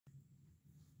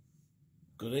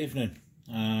Good evening,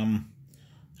 and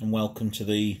welcome to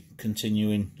the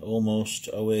continuing almost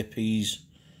OAP's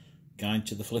guide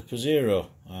to the Flipper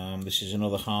Zero. This is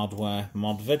another hardware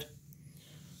mod vid.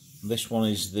 This one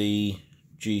is the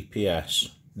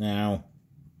GPS. Now,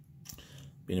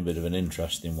 been a bit of an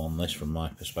interesting one this from my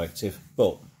perspective,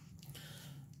 but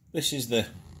this is the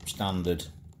standard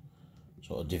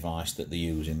sort of device that they're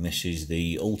using. This is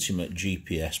the Ultimate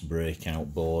GPS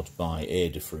Breakout Board by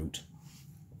Adafruit.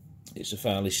 It's a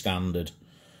fairly standard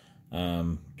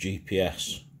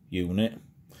GPS unit,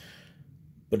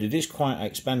 but it is quite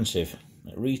expensive.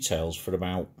 It retails for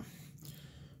about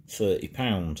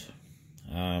 £30.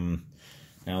 Now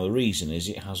the reason is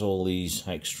it has all these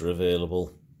extra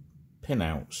available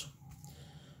pinouts,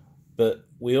 but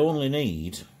we only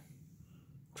need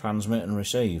transmit and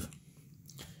receive.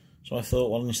 So I thought,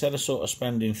 well, instead of sort of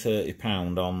spending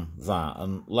 £30 on that,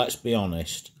 and let's be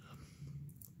honest,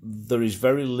 there is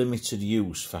very limited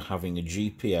use for having a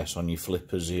GPS on your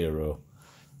Flipper Zero,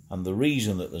 and the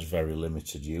reason that there's very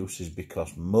limited use is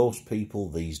because most people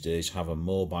these days have a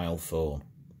mobile phone,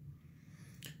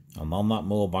 and on that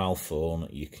mobile phone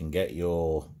you can get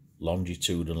your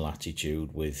longitude and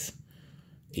latitude with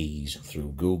ease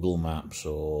through Google Maps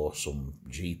or some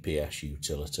GPS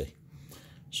utility.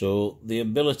 So the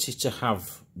ability to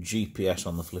have GPS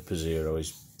on the Flipper Zero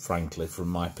is, frankly, from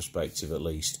my perspective at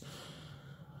least,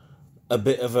 a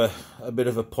bit of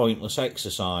a pointless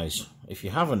exercise. If you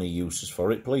have any uses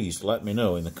for it, please let me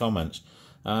know in the comments.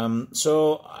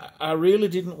 So I really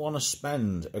didn't want to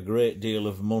spend a great deal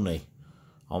of money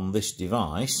on this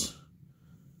device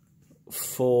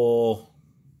for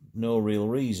no real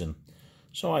reason.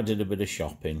 So I did a bit of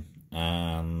shopping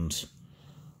and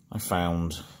I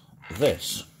found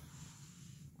this.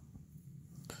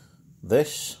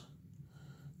 This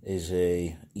is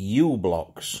a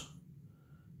uBlox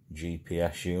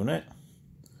GPS unit.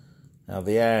 Now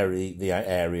the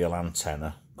aerial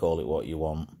antenna, call it what you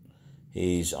want,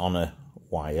 is on a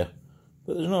wire,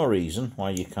 but there's no reason why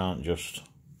you can't just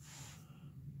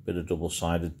bit of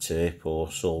double-sided tape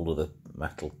or solder the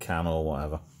metal can or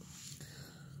whatever.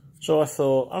 So I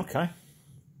thought, okay,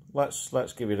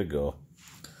 let's give it a go.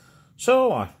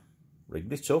 So I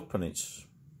rigged it up and it's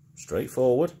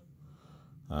straightforward.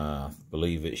 I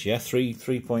believe it's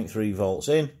 3.3 volts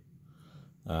in.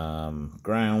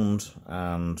 Ground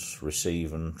and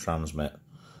receive and transmit,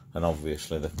 and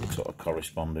obviously the sort of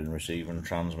corresponding receive and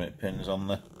transmit pins on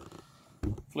the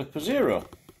Flipper Zero.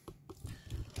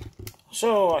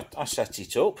 So I set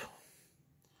it up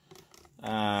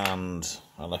and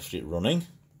I left it running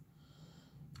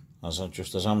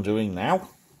just as I'm doing now,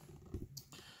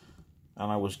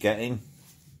 and I was getting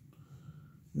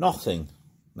nothing.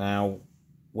 Now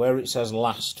where it says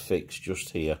last fix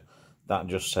just here, that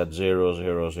just said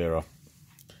 000.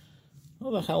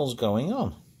 What the hell's going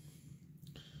on?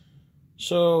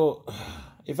 So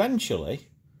eventually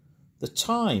the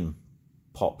time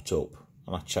popped up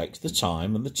and I checked the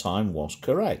time and the time was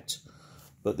correct,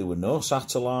 but there were no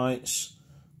satellites,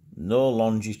 no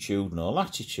longitude, no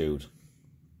latitude,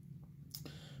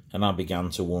 and I began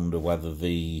to wonder whether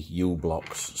the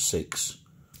uBlox 6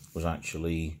 was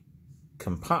actually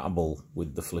compatible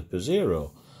with the Flipper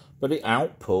Zero. But it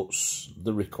outputs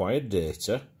the required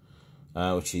data,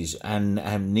 which is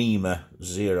NEMA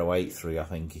 083, I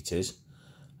think it is,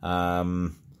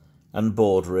 and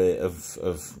baud rate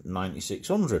of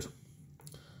 9600,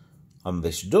 and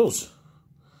this does.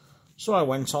 So I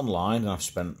went online and I've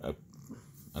spent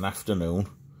an afternoon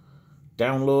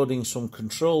downloading some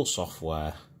control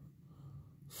software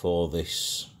for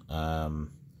this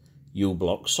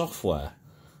uBlox software,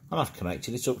 and I've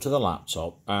connected it up to the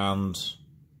laptop, and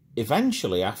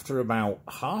eventually, after about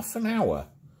half an hour,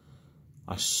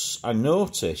 I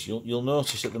notice, you'll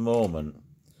notice at the moment,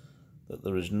 that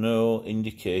there is no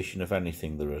indication of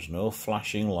anything. There is no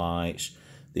flashing lights.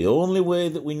 The only way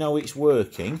that we know it's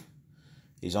working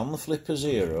is on the Flipper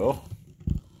Zero.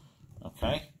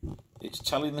 Okay, it's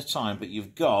telling the time, but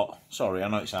you've got, sorry, I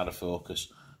know it's out of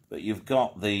focus, but you've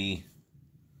got the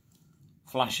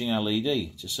flashing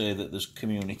LED to say that there's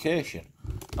communication,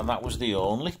 and that was the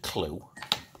only clue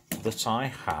that I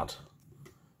had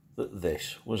that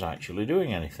this was actually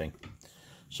doing anything.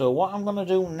 So what I'm going to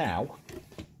do now,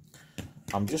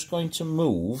 I'm just going to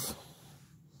move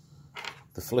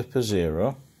the Flipper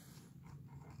Zero,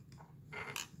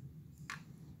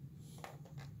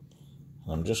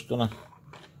 I'm just going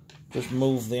to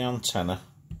move the antenna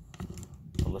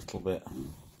a little bit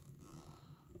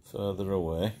further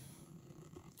away,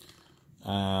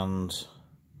 and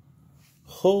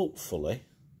hopefully,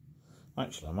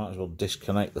 actually I might as well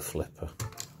disconnect the flipper.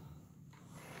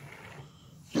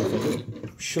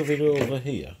 shove it over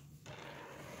here,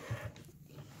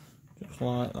 just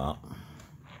like that.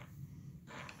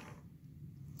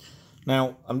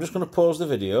 Now, I'm just going to pause the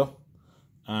video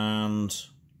and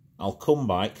I'll come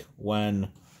back when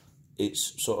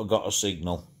it's sort of got a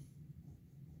signal.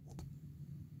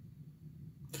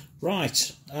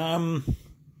 Right, a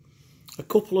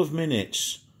couple of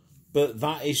minutes, but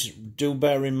that is, do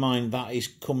bear in mind, that is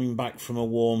coming back from a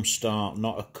warm start,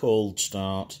 not a cold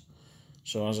start.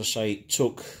 So as I say, it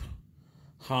took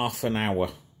half an hour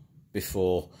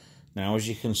before. Now, as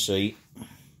you can see,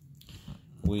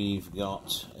 we've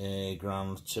got a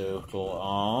grand total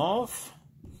of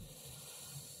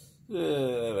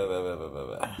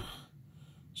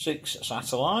 6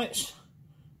 satellites,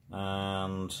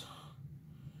 and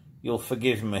you'll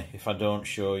forgive me if I don't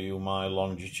show you my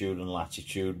longitude and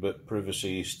latitude, but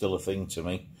privacy is still a thing to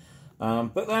me.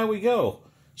 But there we go.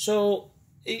 So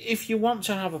if you want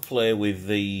to have a play with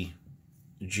the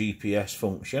GPS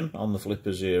function on the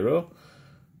Flipper Zero,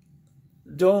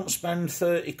 don't spend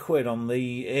 30 quid on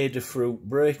the Adafruit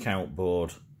breakout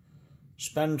board.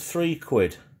 Spend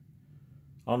 £3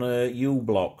 on a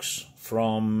uBlox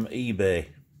from eBay,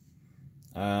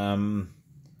 and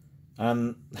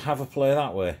have a play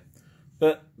that way.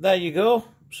 But there you go.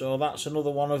 So that's another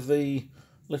one of the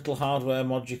little hardware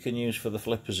mods you can use for the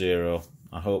Flipper Zero.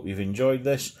 I hope you've enjoyed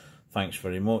this. Thanks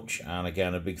very much. And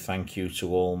again, a big thank you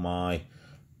to all my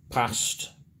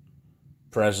past,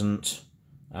 present,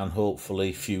 and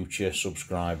hopefully future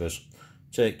subscribers.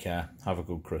 Take care. Have a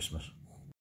good Christmas.